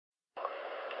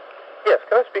Yes,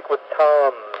 can I speak with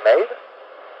Tom Mabe?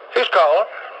 Who's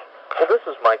calling? Well, this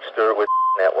is Mike Stewart with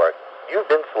Network. You've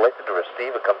been selected to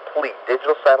receive a complete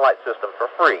digital satellite system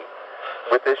for free.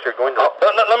 With this, you're going to...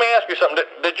 Let me ask you something.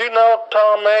 Did you know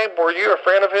Tom Mabe? Were you a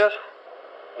friend of his?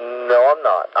 No, I'm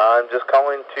not. I'm just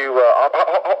calling to...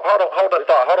 Hold that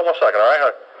thought. Hold on 1 second, all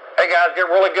right? Hey, guys,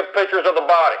 get really good pictures of the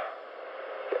body.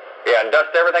 Yeah, and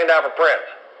dust everything down for prints.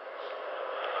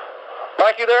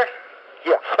 Mike, you there?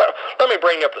 Yeah. Let me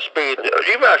bring you up to speed.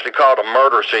 You've actually called a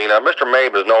murder scene. Mr.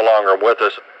 Mabe is no longer with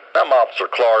us. I'm Officer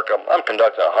Clark. I'm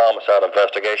conducting a homicide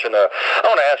investigation. I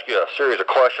want to ask you a series of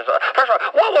questions. First of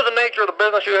all, what was the nature of the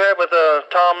business you had with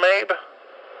Tom Mabe?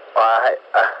 I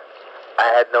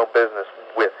had no business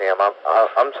with him.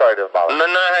 I'm sorry to bother. No,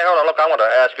 hey, hold on. Look, I want to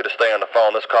ask you to stay on the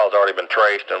phone. This call's already been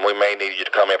traced, and we may need you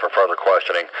to come in for further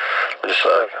questioning. Just,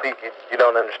 Steve, you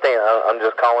don't understand. I'm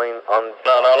just calling on...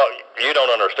 No, look, you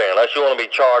don't understand. Unless you want to be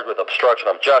charged with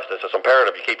obstruction of justice, it's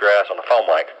imperative you keep your ass on the phone,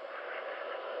 Mike.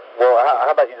 Well,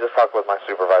 how about you just talk with my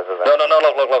supervisor then? No,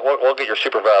 look, we'll get your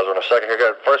supervisor in a second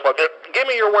here. First of all, give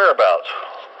me your whereabouts.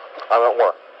 I'm at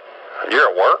work.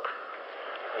 You're at work?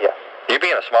 Yes. You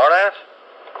being a smartass?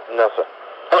 No, sir.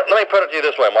 Let me put it to you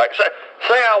this way, Mike. Say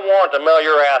I wanted to mail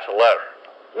your ass a letter.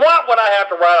 What would I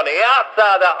have to write on the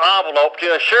outside of that envelope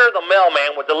to ensure the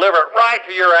mailman would deliver it right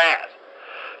to your ass?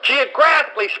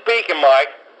 Geographically speaking,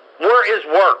 Mike, where is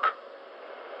work?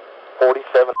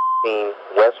 47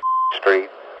 West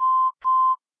Street.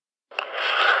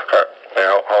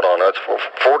 Hold on. That's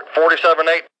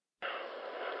 47-8?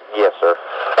 Yes, sir.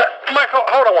 Mike,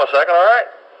 hold on 1 second, all right?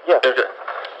 Yes.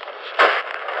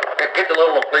 Get the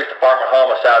Little Police Department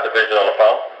Homicide Division on the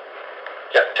phone.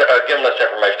 Yeah, give him this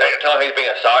information. Tell him he's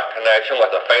being sought in connection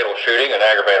with a fatal shooting and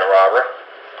aggravated robbery.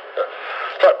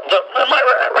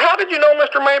 How did you know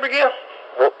Mr. Mabe again?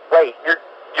 Well, wait,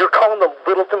 you're calling the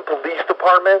Littleton Police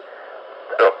Department?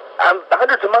 I'm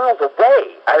hundreds of miles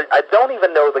away. I don't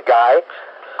even know the guy.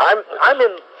 I'm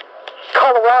in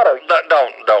Colorado.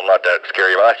 Don't let that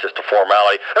scare you. That's just a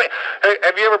formality. I mean,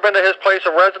 have you ever been to his place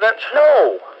of residence?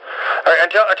 No. All right,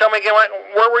 and tell me again, Mike,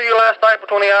 where were you last night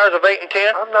between the hours of 8 and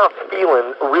 10? I'm not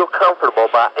feeling real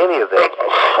comfortable about any of this.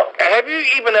 Have you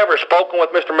even ever spoken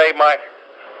with Mr. Mabe, Mike?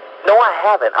 No, I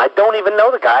haven't. I don't even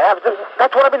know the guy.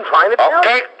 That's what I've been trying to tell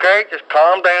you. Okay, just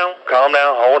calm down.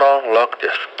 Hold on. Look,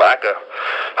 just back up.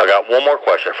 I got one more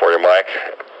question for you, Mike.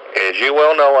 As you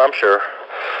well know, I'm sure,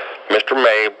 Mr.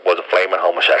 Mabe was a flaming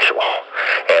homosexual.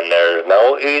 And there's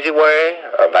no easy way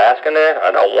of asking it.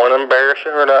 I don't want to embarrass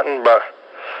you or nothing, but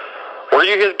were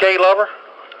you his gay lover?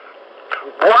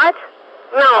 What?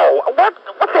 No. What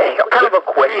the hell kind of a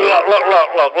question?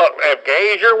 Look. If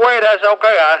gay is your way, that's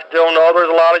okay. I still know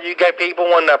there's a lot of you gay people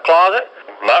in the closet.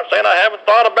 I'm not saying I haven't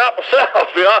thought about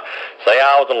myself, you know. Say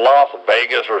I was in Las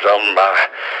Vegas or something, buy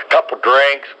a couple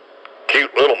drinks,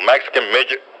 cute little Mexican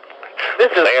midget.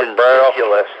 This is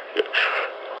ridiculous.